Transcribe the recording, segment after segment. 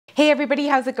Hey everybody,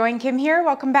 how's it going? Kim here,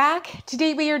 welcome back.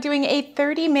 Today we are doing a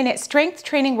 30-minute strength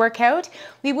training workout.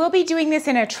 We will be doing this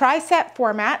in a Triset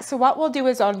format. So what we'll do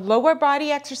is a lower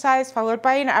body exercise followed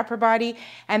by an upper body,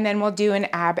 and then we'll do an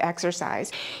ab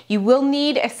exercise. You will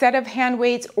need a set of hand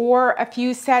weights or a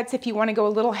few sets if you want to go a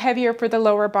little heavier for the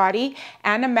lower body,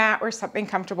 and a mat or something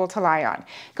comfortable to lie on.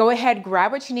 Go ahead,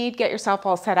 grab what you need, get yourself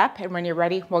all set up, and when you're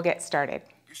ready, we'll get started.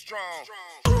 Be strong.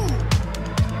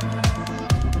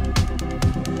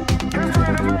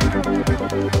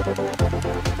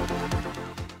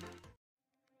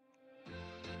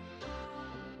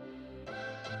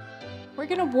 We're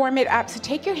gonna warm it up. So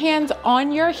take your hands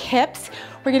on your hips.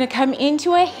 We're gonna come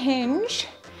into a hinge.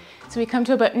 So we come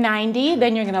to about 90,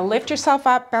 then you're gonna lift yourself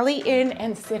up, belly in,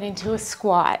 and sit into a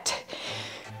squat.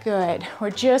 Good,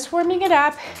 we're just warming it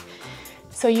up.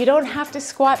 So you don't have to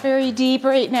squat very deep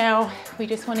right now. We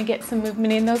just wanna get some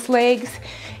movement in those legs,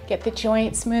 get the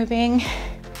joints moving.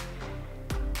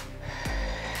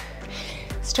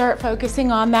 Start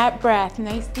focusing on that breath.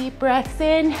 Nice deep breaths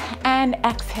in and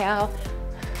exhale.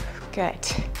 Good.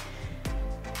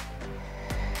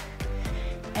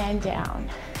 And down.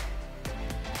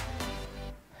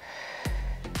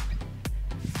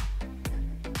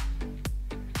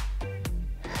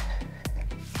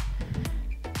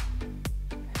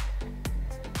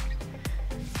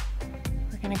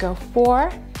 We're gonna go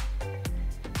 4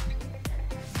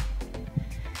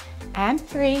 and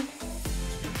 3.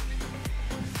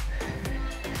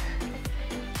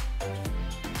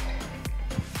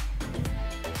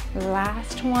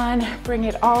 Last one, bring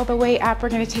it all the way up. We're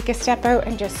gonna take a step out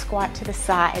and just squat to the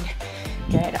side.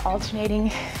 Good,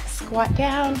 alternating squat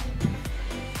down.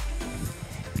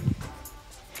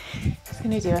 Just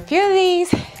gonna do a few of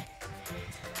these.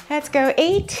 Let's go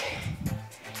 8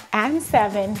 and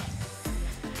 7.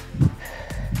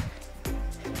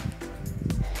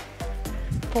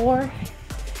 4,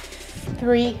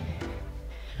 3.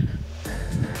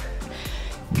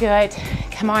 Good.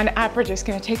 Come on up, we're just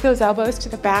gonna take those elbows to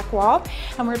the back wall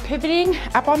and we're pivoting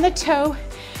up on the toe,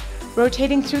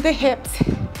 rotating through the hips.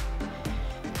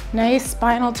 Nice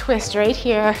spinal twist right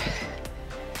here.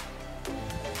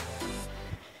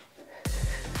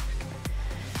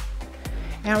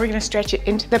 Now we're gonna stretch it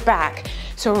into the back.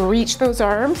 So reach those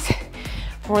arms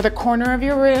for the corner of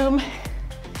your room.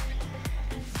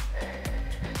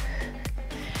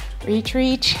 Reach,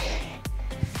 reach.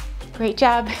 Great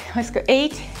job. Let's go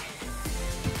 8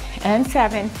 and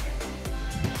 7.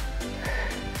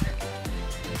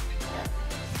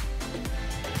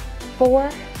 4.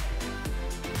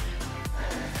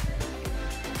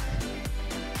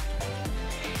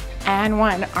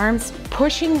 1. Arms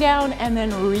pushing down and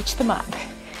then reach them up.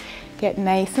 Get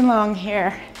nice and long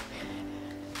here.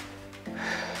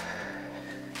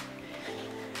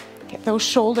 Get those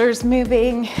shoulders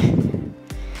moving.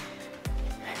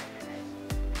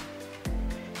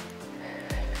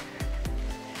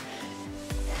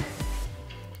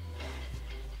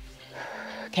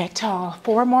 Get tall.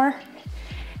 4 more.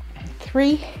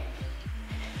 3.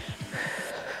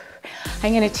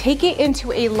 I'm gonna take it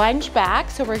into a lunge back.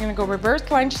 So we're gonna go reverse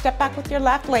lunge, step back with your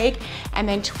left leg, and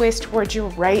then twist towards your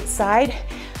right side.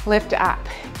 Lift up,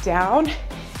 down,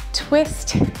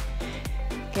 twist.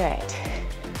 Good.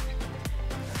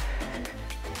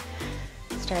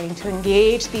 Starting to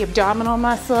engage the abdominal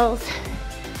muscles.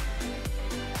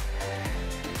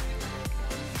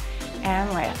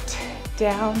 And lift,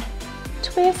 down,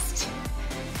 twist.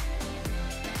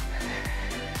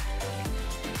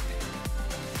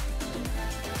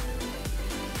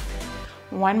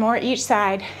 One more each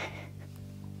side.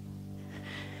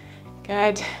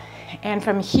 Good. And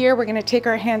from here, we're gonna take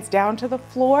our hands down to the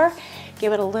floor,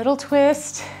 give it a little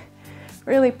twist,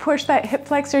 really push that hip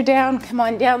flexor down. Come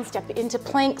on down, step into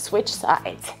plank, switch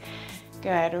sides.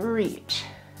 Good, reach.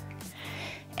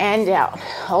 And down,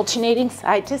 alternating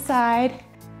side to side.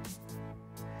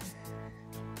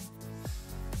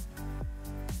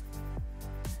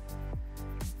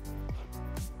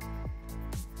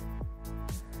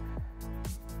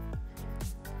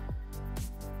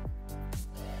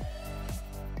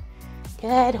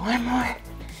 Good, one more.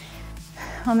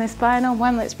 On this final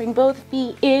one, let's bring both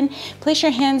feet in. Place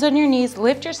your hands on your knees,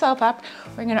 lift yourself up.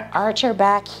 We're gonna arch our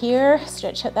back here,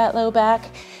 stretch out that low back,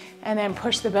 and then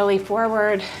push the belly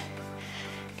forward.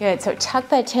 Good, so tuck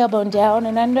that tailbone down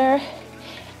and under,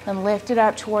 and lift it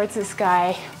up towards the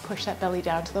sky. Push that belly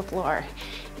down to the floor.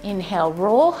 Inhale,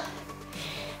 roll.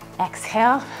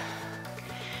 Exhale.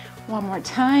 One more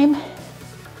time.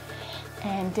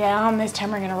 And down. This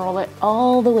time we're gonna roll it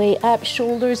all the way up.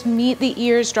 Shoulders meet the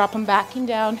ears, drop them back and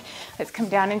down. Let's come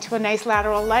down into a nice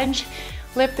lateral lunge.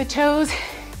 Lift the toes.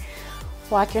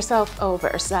 Walk yourself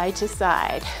over side to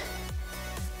side.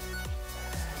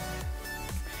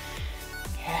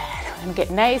 Good. I'm gonna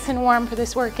get nice and warm for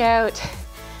this workout.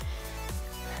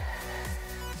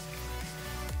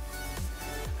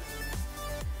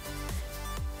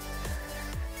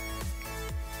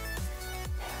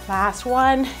 Last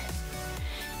one.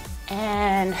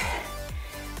 And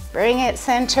bring it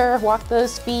center, walk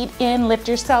those feet in, lift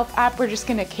yourself up. We're just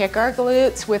gonna kick our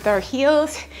glutes with our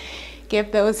heels. Give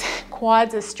those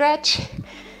quads a stretch.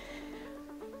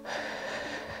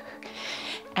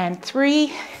 And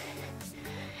 3,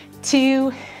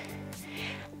 2,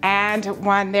 and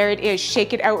 1. There it is,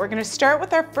 shake it out. We're gonna start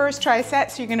with our first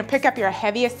tricep, so you're gonna pick up your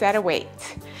heaviest set of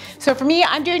weights. So for me,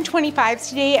 I'm doing 25s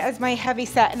today as my heavy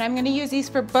set, and I'm gonna use these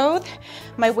for both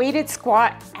my weighted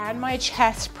squat and my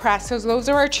chest press. So those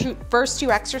are our first two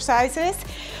exercises.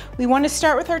 We wanna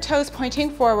start with our toes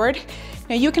pointing forward.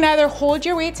 Now you can either hold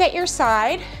your weights at your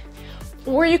side,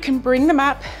 or you can bring them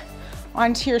up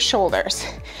onto your shoulders.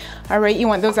 All right, you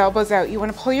want those elbows out. You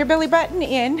wanna pull your belly button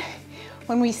in.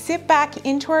 When we sit back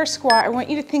into our squat, I want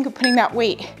you to think of putting that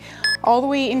weight all the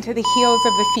way into the heels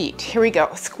of the feet. Here we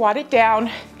go, squat it down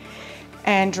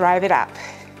and drive it up.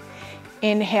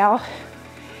 Inhale,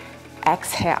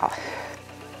 exhale.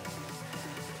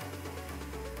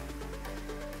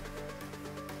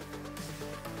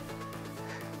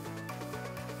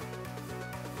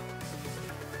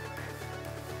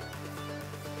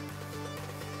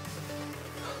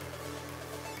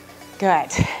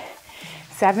 Good.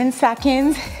 7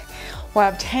 seconds. We'll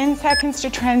have 10 seconds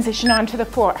to transition onto the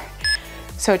floor.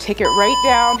 So take it right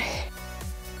down.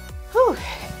 Whew.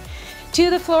 To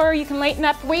the floor. You can lighten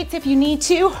up weights if you need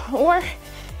to, or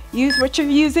use what you're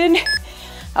using.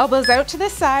 Elbows out to the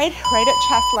side, right at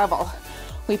chest level.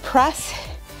 We press,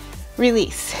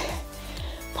 release,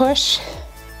 push.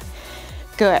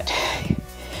 Good.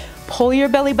 Pull your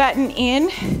belly button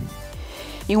in.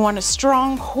 You want a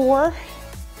strong core.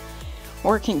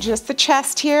 Working just the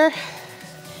chest here.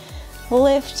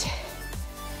 Lift,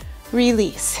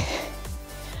 release.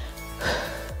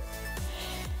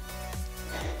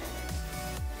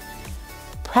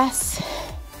 Press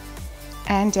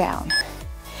and down.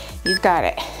 You've got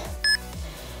it.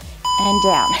 And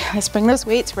down. Let's bring those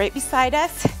weights right beside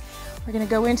us. We're gonna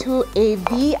go into a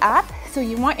V up. So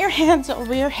you want your hands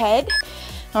over your head.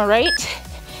 All right.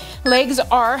 Legs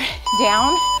are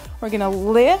down. We're gonna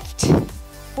lift,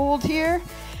 hold here,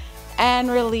 and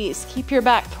release. Keep your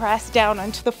back pressed down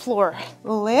onto the floor.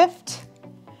 Lift,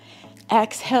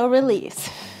 exhale, release.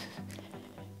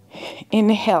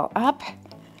 Inhale, up.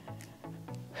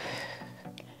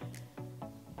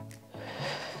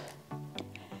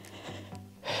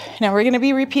 Now we're gonna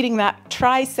be repeating that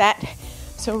tricep.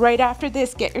 So right after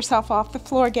this, get yourself off the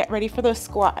floor, get ready for those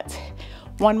squats.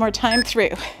 One more time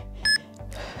through.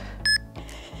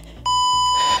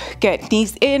 Good,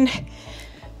 knees in.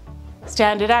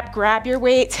 Stand it up, grab your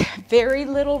weights. Very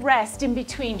little rest in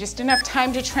between, just enough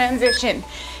time to transition.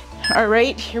 All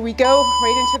right, here we go,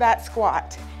 right into that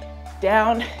squat.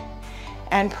 Down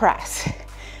and press.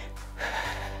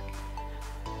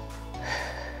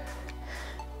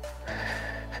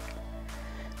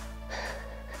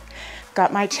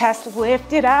 Got my chest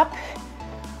lifted up.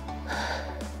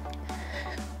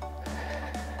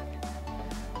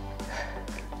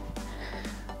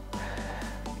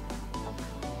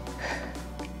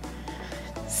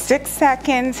 Six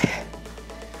seconds.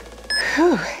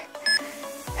 Whew.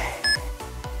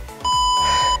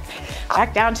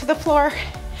 Back down to the floor,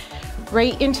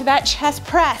 right into that chest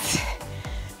press.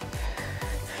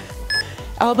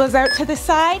 Elbows out to the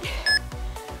side.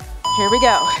 Here we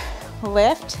go.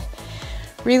 Lift,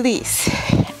 release.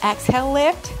 Exhale,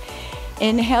 lift.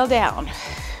 Inhale, down.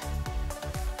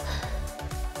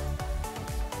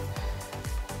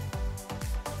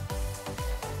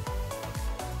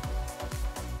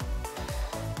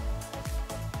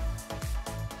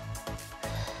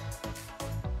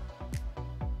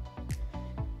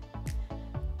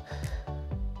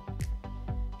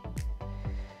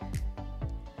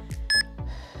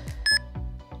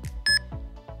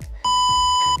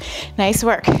 Nice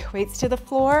work. Weights to the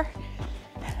floor.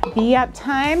 V up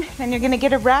time. Then you're gonna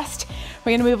get a rest.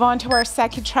 We're gonna move on to our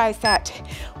second tricep.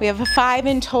 We have 5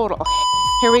 in total.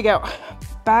 Here we go.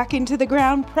 Back into the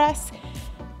ground, press,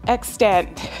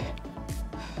 extend.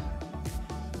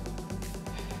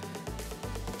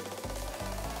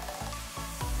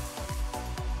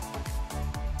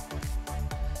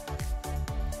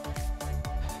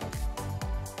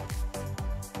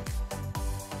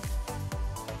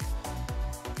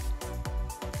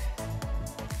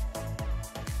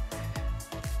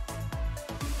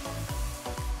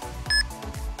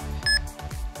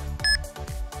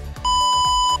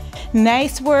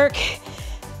 Nice work.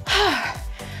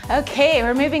 Okay,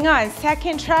 we're moving on.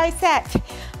 Second tricep.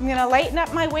 I'm gonna lighten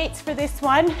up my weights for this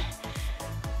one.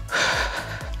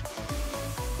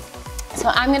 So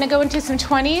I'm gonna go into some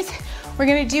 20s. We're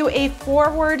gonna do a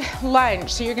forward lunge.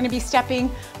 So you're gonna be stepping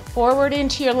forward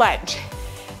into your lunge.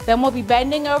 Then we'll be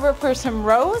bending over for some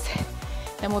rows.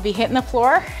 Then we'll be hitting the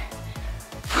floor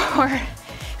for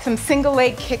some single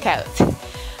leg kickouts.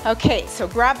 Okay, so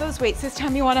grab those weights. This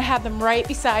time you wanna have them right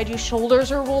beside you.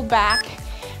 Shoulders are rolled back,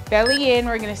 belly in.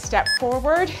 We're gonna step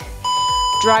forward,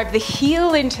 drive the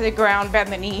heel into the ground,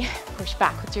 bend the knee, push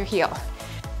back with your heel.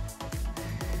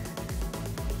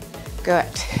 Good.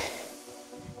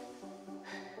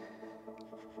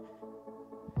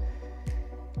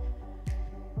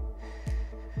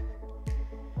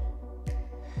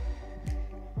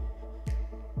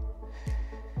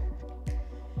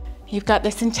 You've got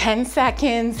this in 10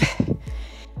 seconds.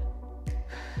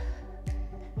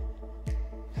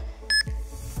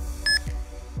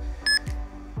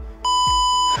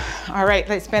 All right,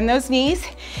 let's bend those knees.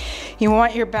 You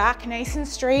want your back nice and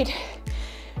straight,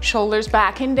 shoulders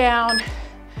back and down.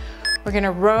 We're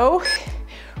gonna row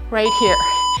right here.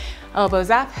 Elbows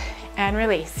up and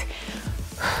release.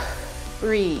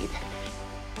 Breathe.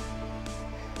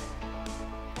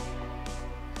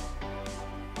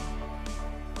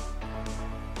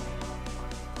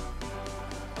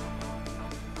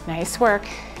 Nice work.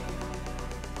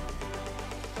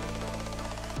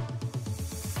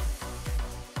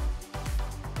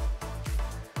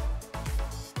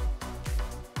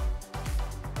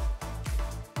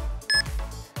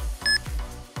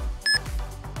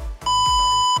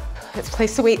 Let's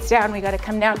place the weights down. We got to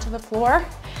come down to the floor.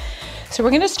 So we're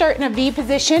going to start in a V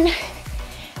position.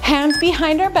 Hands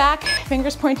behind our back,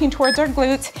 fingers pointing towards our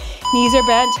glutes, knees are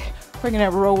bent. We're going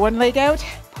to roll one leg out,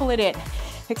 pull it in.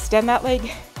 Extend that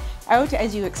leg out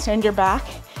as you extend your back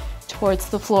towards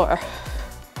the floor.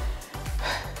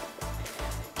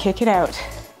 Kick it out.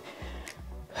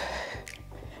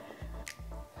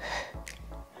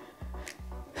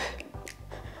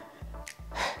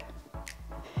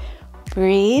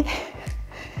 Breathe.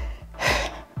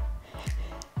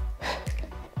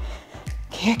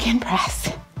 Kick and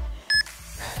press.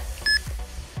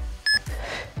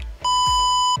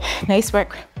 Nice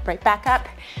work. Right back up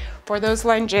for those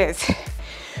lunges.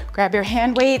 Grab your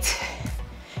hand weights.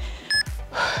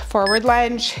 Forward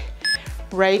lunge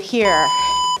right here.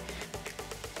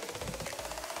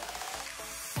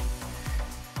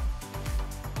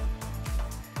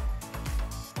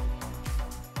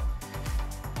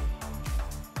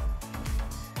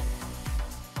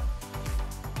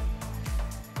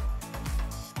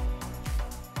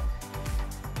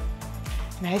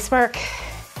 Nice work.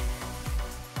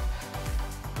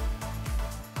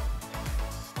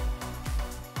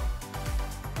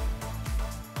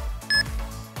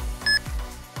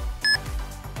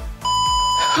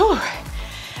 Whew.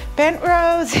 Bent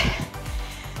rows.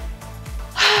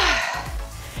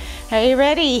 Are you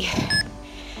ready?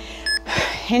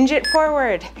 Hinge it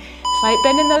forward. Slight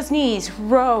bend in those knees.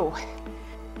 Row.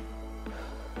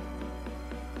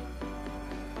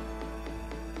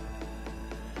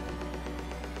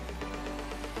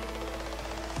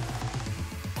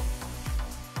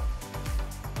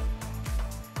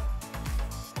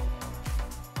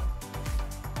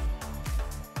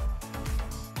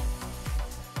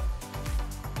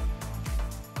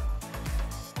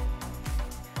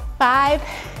 Five.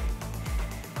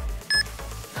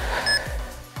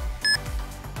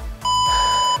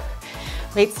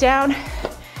 Weights down.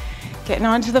 Getting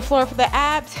onto the floor for the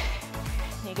abs.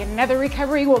 You get another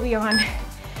recovery. We'll be on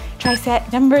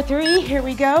tricep number 3. Here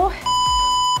we go.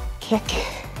 Kick.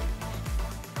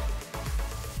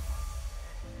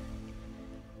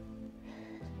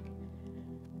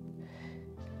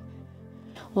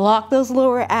 Lock those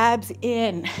lower abs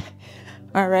in.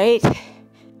 All right.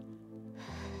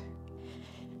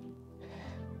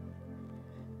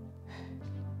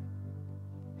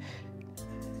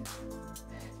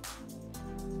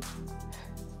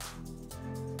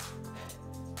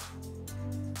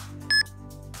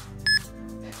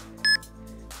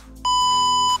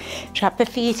 Drop the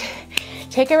feet,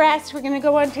 take a rest. We're gonna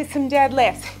go on to some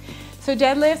deadlifts. So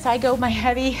deadlifts, I go my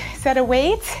heavy set of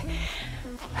weights.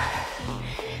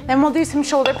 Then we'll do some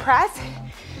shoulder press.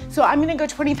 So I'm gonna go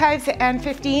 25s and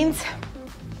 15s.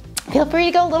 Feel free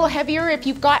to go a little heavier if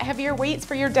you've got heavier weights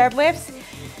for your deadlifts.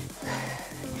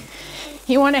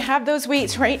 You wanna have those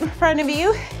weights right in front of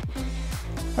you,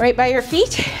 right by your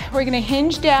feet. We're gonna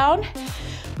hinge down.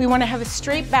 We wanna have a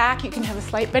straight back. You can have a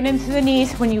slight bend into the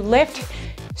knees. When you lift,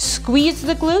 squeeze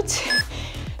the glutes,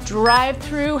 drive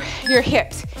through your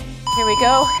hips. Here we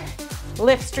go.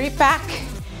 Lift straight back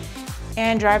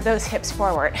and drive those hips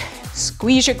forward.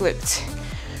 Squeeze your glutes.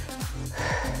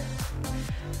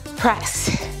 Press.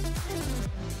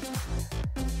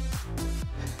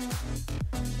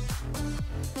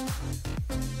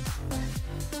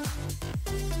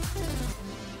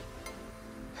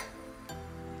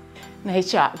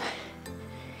 Nice job.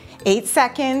 8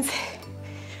 seconds.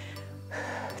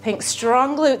 Think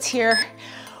strong glutes here.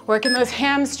 Working those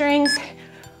hamstrings.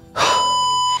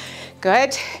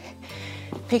 Good.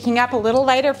 Picking up a little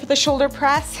lighter for the shoulder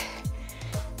press.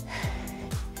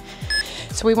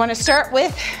 So we want to start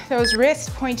with those wrists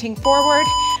pointing forward,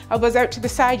 elbows out to the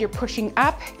side, you're pushing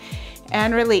up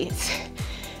and release.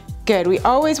 Good, we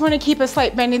always want to keep a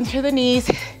slight bending through the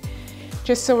knees,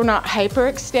 just so we're not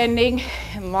hyperextending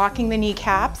and locking the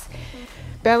kneecaps.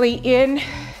 Belly in,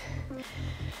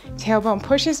 tailbone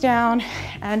pushes down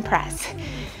and press.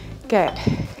 Good.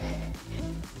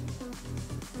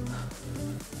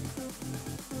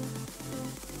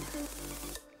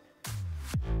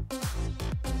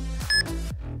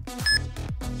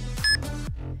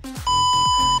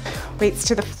 Weights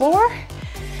to the floor.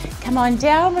 Come on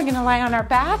down, we're gonna lie on our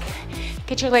back.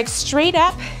 Get your legs straight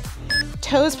up,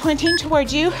 toes pointing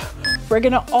towards you. We're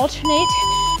gonna alternate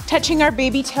touching our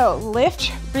baby toe.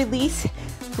 Lift, release,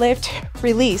 lift,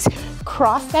 release.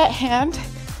 Cross that hand.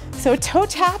 So toe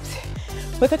taps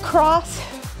with a cross.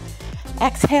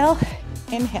 Exhale,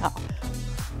 inhale.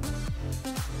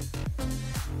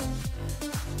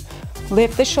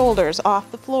 Lift the shoulders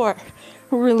off the floor.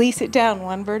 Release it down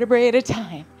one vertebrae at a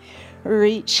time.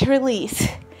 Reach, release.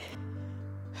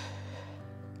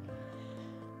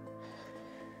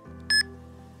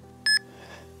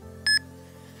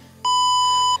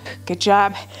 Good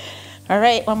job. All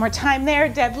right, one more time there.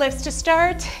 Deadlifts to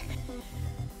start.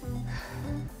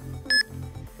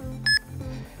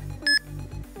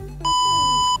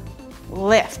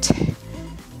 Lift.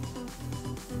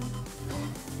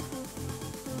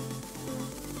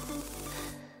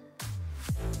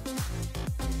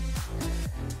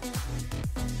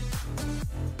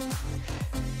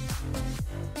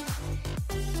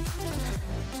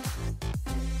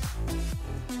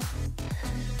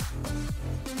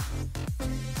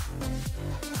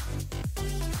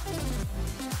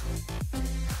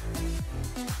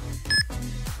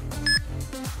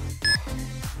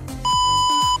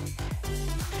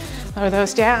 Lower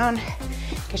those down.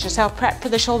 Get yourself prepped for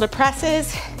the shoulder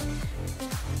presses.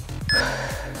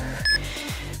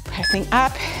 Pressing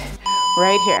up,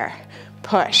 right here.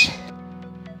 Push.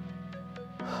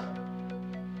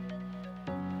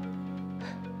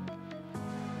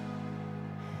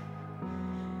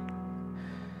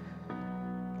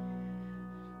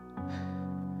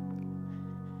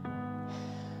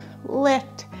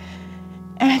 Lift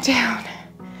and down.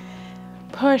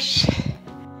 Push.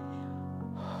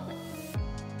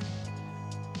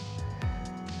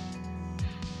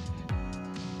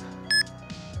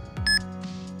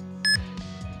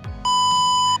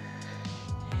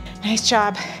 Nice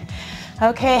job.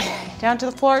 Okay, down to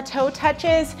the floor, toe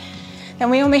touches. Then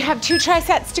we only have 2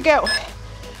 trisets to go.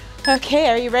 Okay,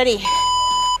 are you ready?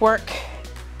 Work.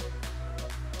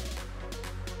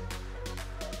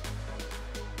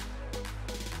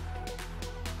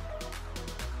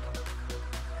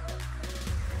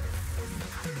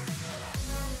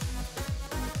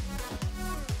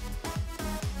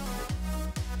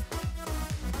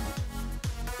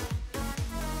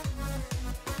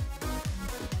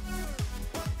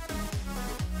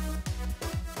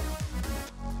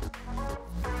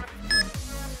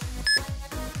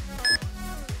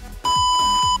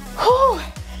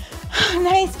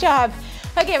 Nice job.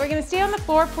 Okay, we're gonna stay on the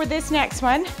floor for this next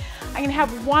one. I'm gonna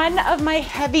have one of my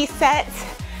heavy sets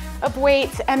of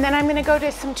weights, and then I'm gonna go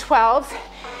to some 12s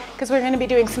because we're gonna be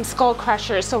doing some skull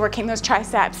crushers, so working those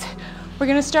triceps. We're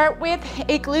gonna start with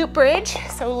a glute bridge,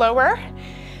 so lower.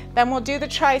 Then we'll do the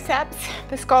triceps,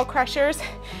 the skull crushers,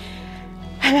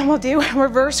 and then we'll do a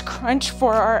reverse crunch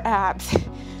for our abs.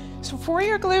 So for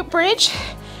your glute bridge,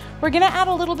 we're gonna add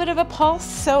a little bit of a pulse,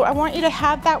 so I want you to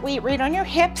have that weight right on your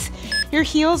hips. Your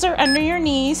heels are under your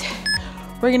knees.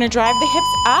 We're gonna drive the hips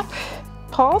up,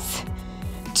 pulse,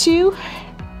 2,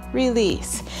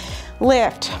 release.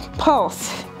 Lift,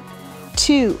 pulse,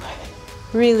 2,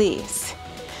 release.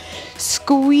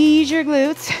 Squeeze your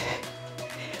glutes,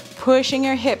 pushing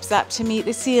your hips up to meet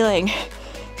the ceiling.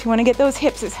 So you wanna get those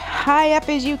hips as high up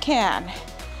as you can.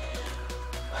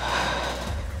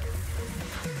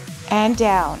 And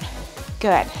down.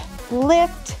 Good.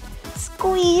 Lift,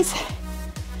 squeeze.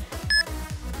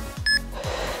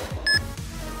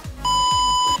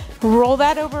 Roll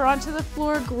that over onto the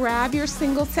floor, grab your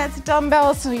single sets of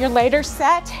dumbbells, so your lighter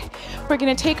set. We're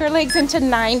gonna take our legs into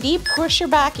 90, push your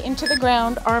back into the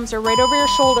ground, arms are right over your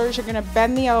shoulders, you're gonna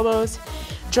bend the elbows,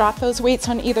 drop those weights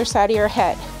on either side of your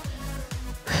head.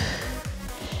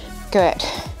 Good.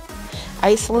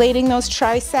 Isolating those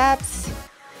triceps.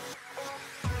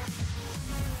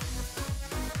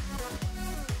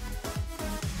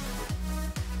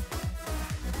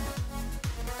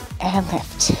 And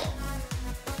lift.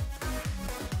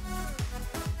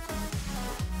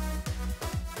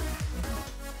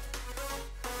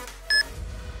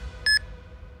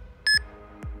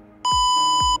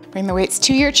 Bring the weights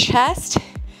to your chest,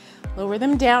 lower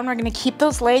them down. We're gonna keep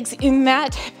those legs in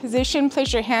that position.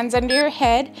 Place your hands under your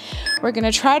head. We're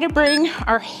gonna try to bring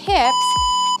our hips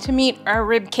to meet our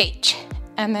rib cage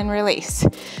and then release.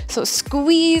 So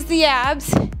squeeze the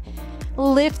abs,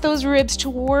 lift those ribs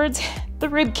towards the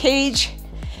rib cage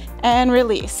and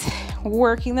release.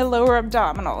 Working the lower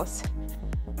abdominals.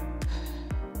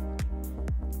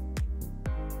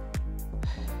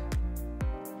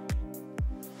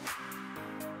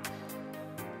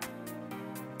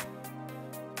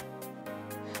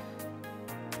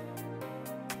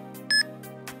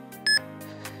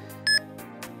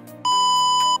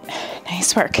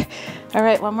 Nice work. All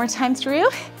right, one more time through.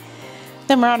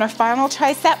 Then we're on our final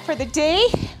tricep for the day,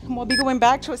 and we'll be going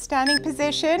back to a standing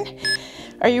position.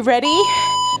 Are you ready?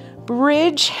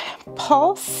 Bridge,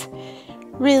 pulse,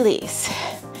 release.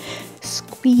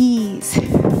 Squeeze.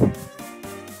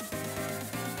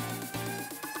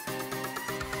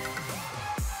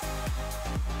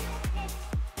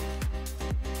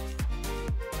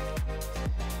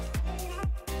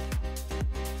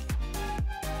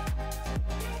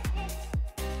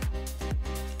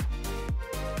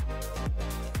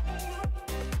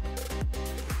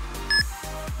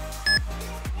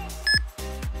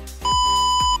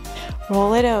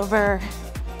 Roll it over.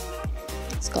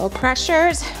 Skull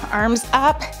crushers, arms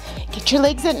up. Get your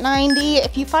legs at 90.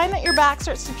 If you find that your back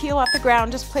starts to peel off the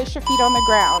ground, just place your feet on the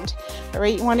ground. All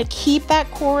right, you want to keep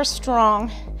that core strong.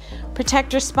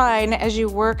 Protect your spine as you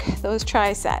work those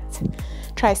triceps.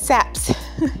 Got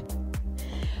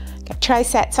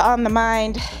trisets on the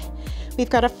mind. We've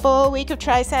got a full week of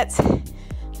trisets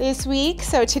this week.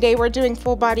 So today we're doing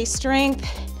full body strength.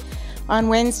 On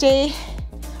Wednesday,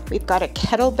 we've got a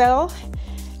kettlebell,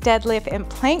 deadlift, and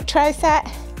plank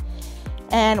triset.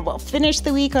 And we'll finish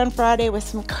the week on Friday with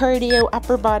some cardio,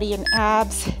 upper body and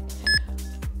abs.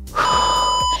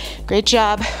 Great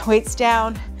job, weights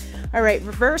down. All right,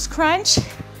 reverse crunch.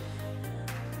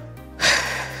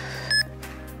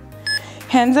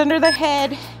 Hands under the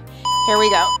head. Here we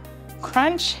go.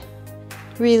 Crunch,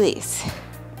 release.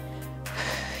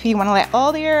 You wanna let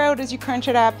all the air out as you crunch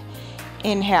it up.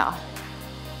 Inhale.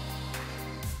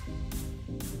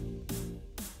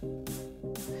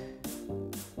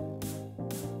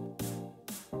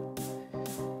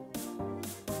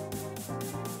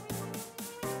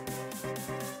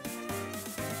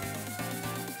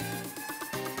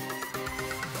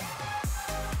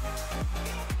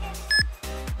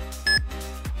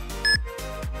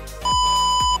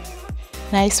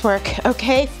 Nice work.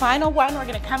 Okay, final one. We're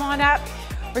gonna come on up.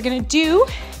 We're gonna do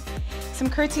some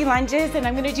curtsy lunges, and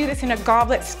I'm gonna do this in a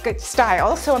goblet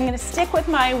style. So I'm gonna stick with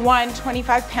my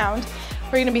 25-pound.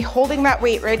 We're gonna be holding that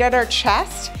weight right at our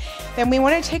chest. Then we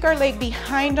wanna take our leg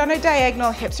behind on a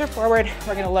diagonal, hips are forward.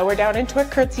 We're gonna lower down into a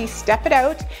curtsy, step it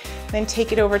out, then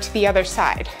take it over to the other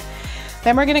side.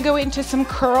 Then we're gonna go into some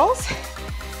curls,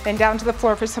 then down to the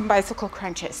floor for some bicycle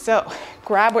crunches. So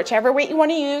grab whichever weight you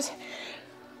wanna use.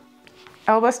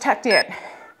 Elbows tucked in,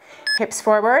 hips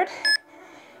forward.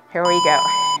 Here we go.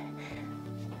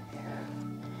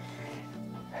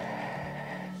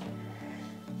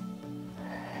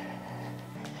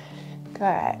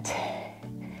 Good.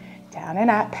 Down and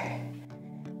up.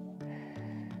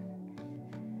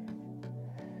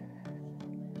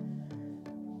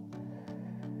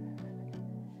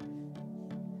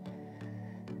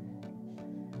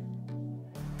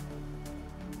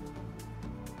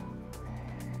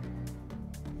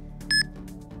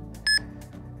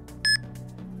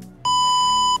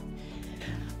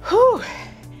 Whew.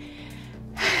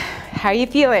 How are you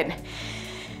feeling?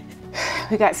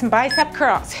 We got some bicep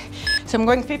curls. So I'm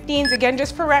going 15s again,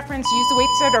 just for reference. Use the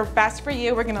weights that are best for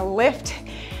you. We're gonna lift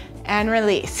and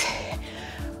release.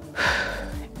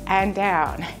 And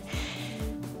down.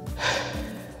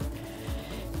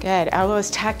 Good, elbows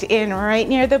tucked in right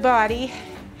near the body.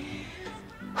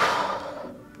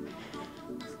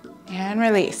 And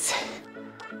release.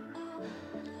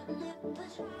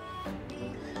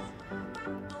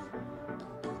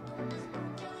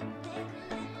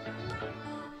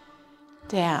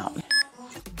 down.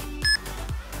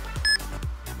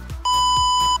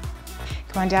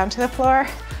 Come on down to the floor.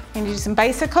 We're gonna do some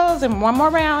bicycles and one more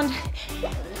round.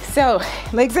 So,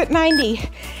 legs at 90,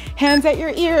 hands at your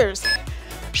ears.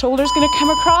 Shoulders gonna come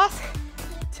across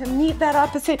to meet that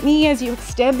opposite knee as you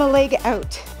extend the leg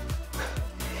out.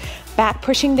 Back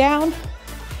pushing down,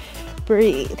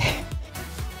 breathe.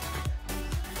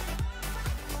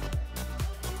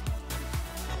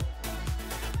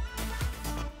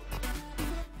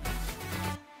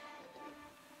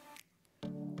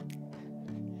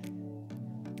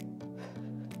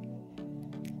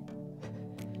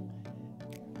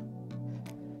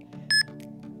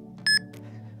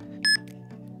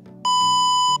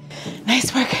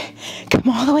 Nice work. Come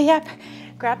all the way up.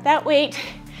 Grab that weight.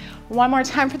 One more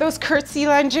time for those curtsy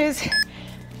lunges.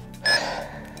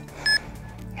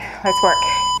 Let's work.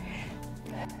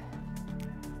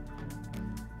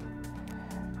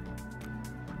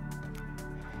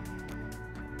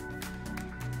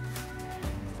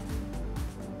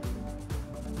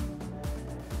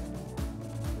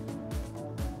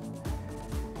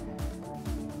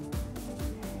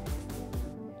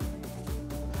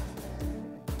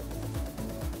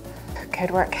 Good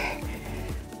work.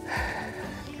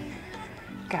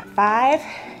 Got 5.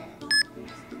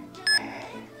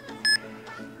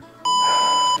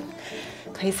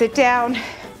 Place it down,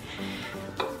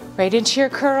 right into your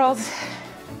curls.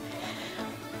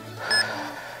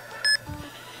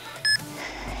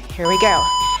 Here we go.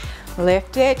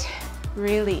 Lift it,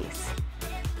 release.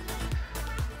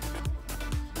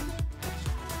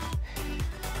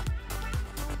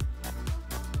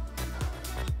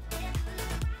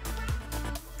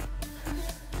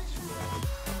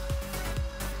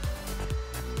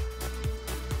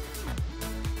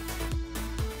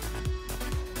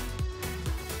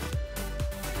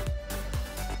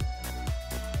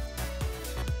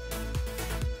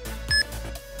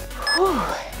 Whew.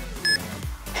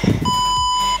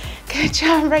 Good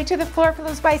job, right to the floor for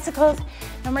those bicycles.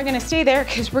 And we're gonna stay there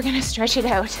because we're gonna stretch it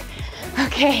out.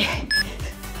 Okay,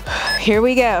 here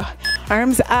we go.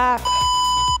 Arms up.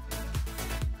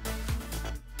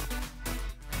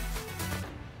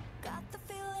 Got the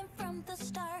feeling from the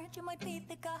start, you might be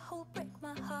the guy who'll break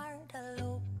my heart.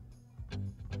 Hello,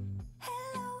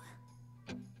 hello.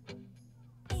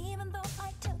 Even though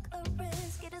I took a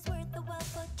risk, it is worth the while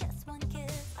for just one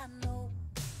kiss. I know,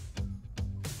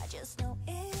 I just know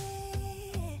it.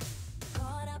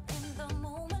 Caught up in the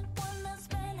moment, wanna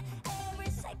spend every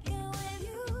second with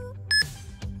you,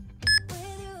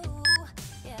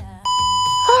 yeah.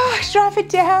 Oh, drop it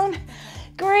down.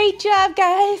 Great job,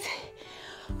 guys.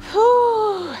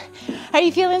 Whew. Are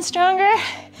you feeling stronger?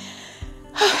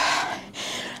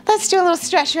 Let's do a little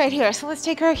stretch right here. So let's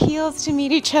take our heels to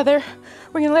meet each other.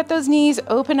 We're gonna let those knees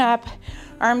open up,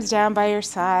 arms down by your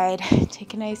side.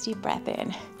 Take a nice deep breath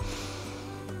in.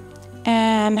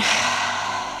 And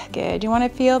good. You wanna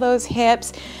feel those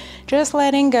hips just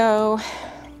letting go.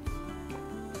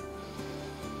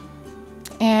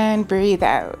 And breathe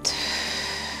out.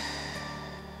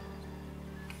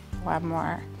 One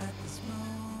more.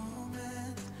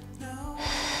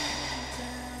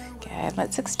 Good.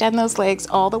 Let's extend those legs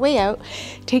all the way out.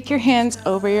 Take your hands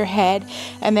over your head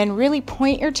and then really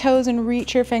point your toes and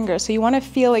reach your fingers. So you want to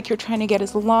feel like you're trying to get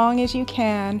as long as you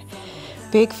can.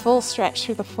 Big full stretch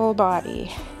through the full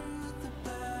body.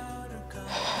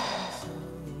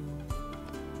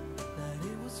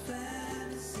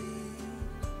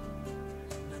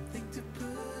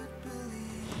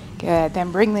 Good,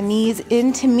 then bring the knees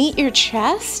in to meet your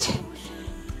chest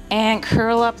and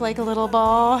curl up like a little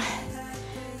ball.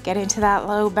 Get into that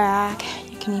low back.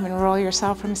 You can even roll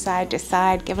yourself from side to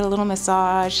side. Give it a little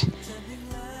massage.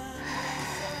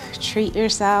 Treat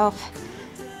yourself.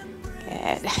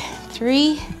 Good.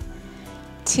 3,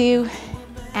 2,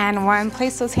 and 1.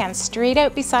 Place those hands straight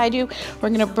out beside you. We're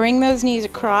gonna bring those knees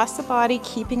across the body,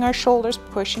 keeping our shoulders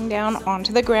pushing down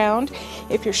onto the ground.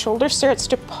 If your shoulder starts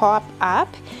to pop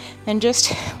up, then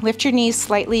just lift your knees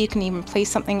slightly. You can even place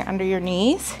something under your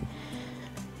knees.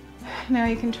 Now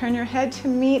you can turn your head to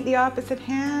meet the opposite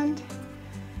hand.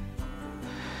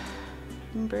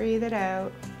 And breathe it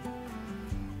out.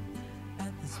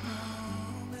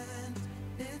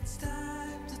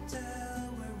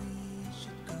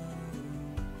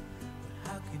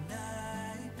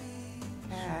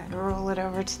 Roll it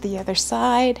over to the other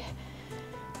side.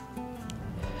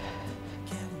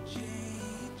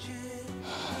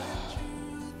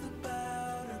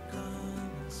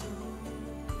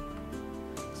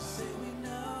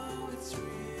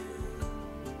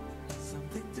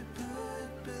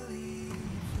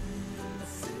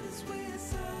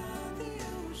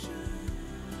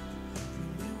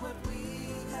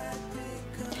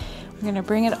 You're gonna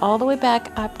bring it all the way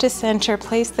back up to center,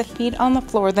 place the feet on the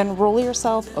floor, then roll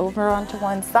yourself over onto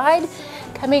one side,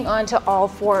 coming onto all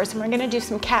fours. And we're gonna do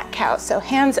some cat-cow. So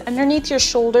hands underneath your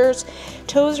shoulders,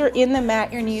 toes are in the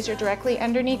mat, your knees are directly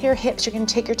underneath your hips. You're gonna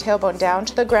take your tailbone down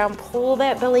to the ground, pull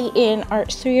that belly in,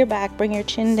 arch through your back, bring your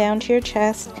chin down to your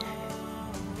chest.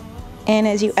 And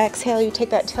as you exhale, you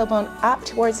take that tailbone up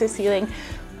towards the ceiling,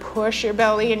 push your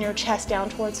belly and your chest down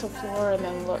towards the floor, and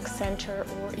then look center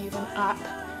or even up.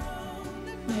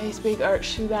 Nice big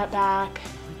arch through that back,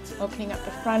 opening up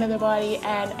the front of the body,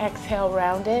 and exhale,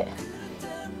 round it.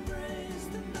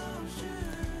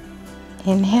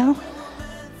 Inhale.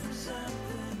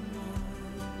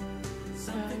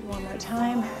 And one more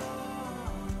time.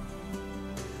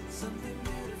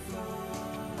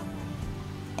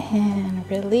 And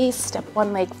release, step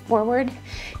one leg forward,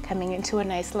 coming into a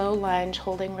nice low lunge,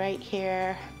 holding right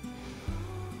here.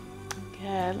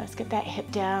 Good, let's get that hip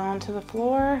down to the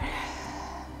floor.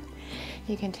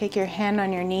 You can take your hand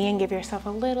on your knee and give yourself a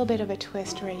little bit of a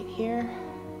twist right here.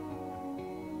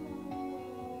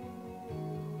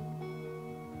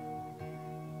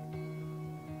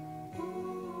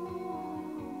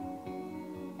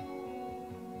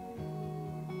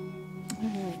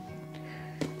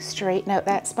 Straighten out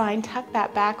that spine, tuck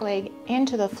that back leg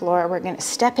into the floor. We're going to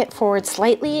step it forward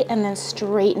slightly and then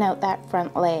straighten out that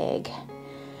front leg.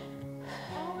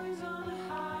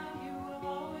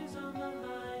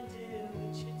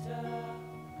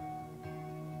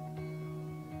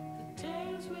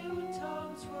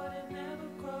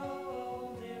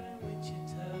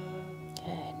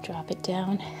 Good, drop it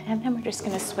down, and then we're just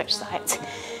going to switch sides.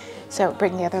 So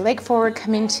bring the other leg forward,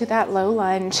 come into that low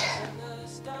lunge.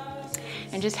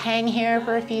 And just hang here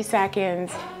for a few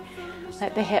seconds.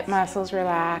 Let the hip muscles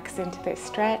relax into this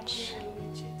stretch.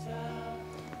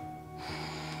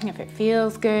 If it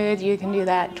feels good, you can do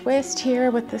that twist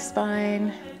here with the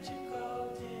spine.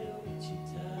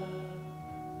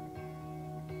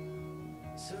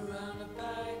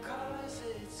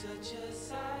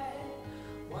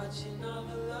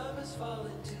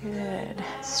 Good.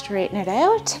 Straighten it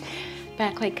out.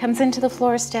 Back leg comes into the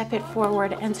floor, step it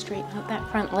forward, and straighten out that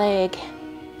front leg.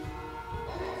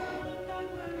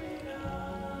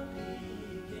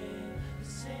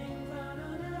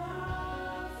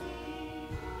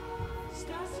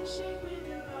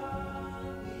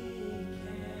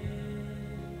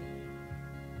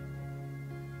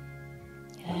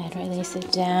 Good, release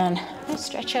it down. Let's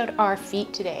stretch out our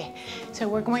feet today. So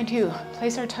we're going to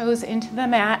place our toes into the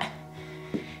mat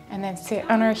and then sit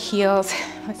on our heels.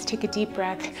 Let's take a deep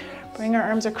breath. Bring our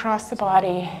arms across the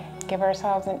body. Give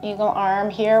ourselves an eagle arm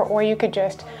here, or you could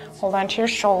just hold onto your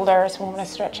shoulders. We want to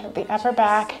stretch out the upper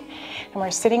back. And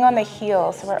we're sitting on the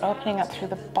heels, so we're opening up through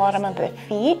the bottom of the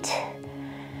feet.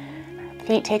 Our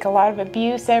feet take a lot of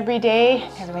abuse every day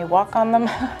as we walk on them.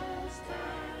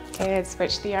 Good,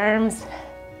 switch the arms.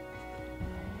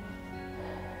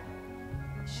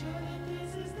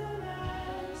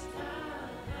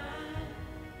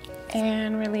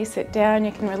 And release it down.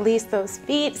 You can release those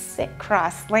feet, sit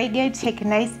cross-legged, take a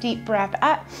nice deep breath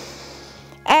up.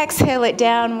 Exhale it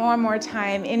down one more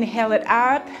time. Inhale it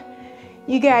up.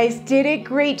 You guys did it,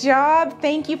 great job.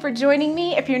 Thank you for joining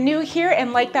me. If you're new here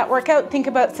and like that workout, think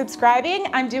about subscribing.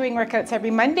 I'm doing workouts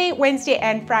every Monday, Wednesday,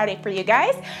 and Friday for you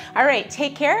guys. All right,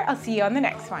 take care. I'll see you on the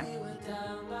next one.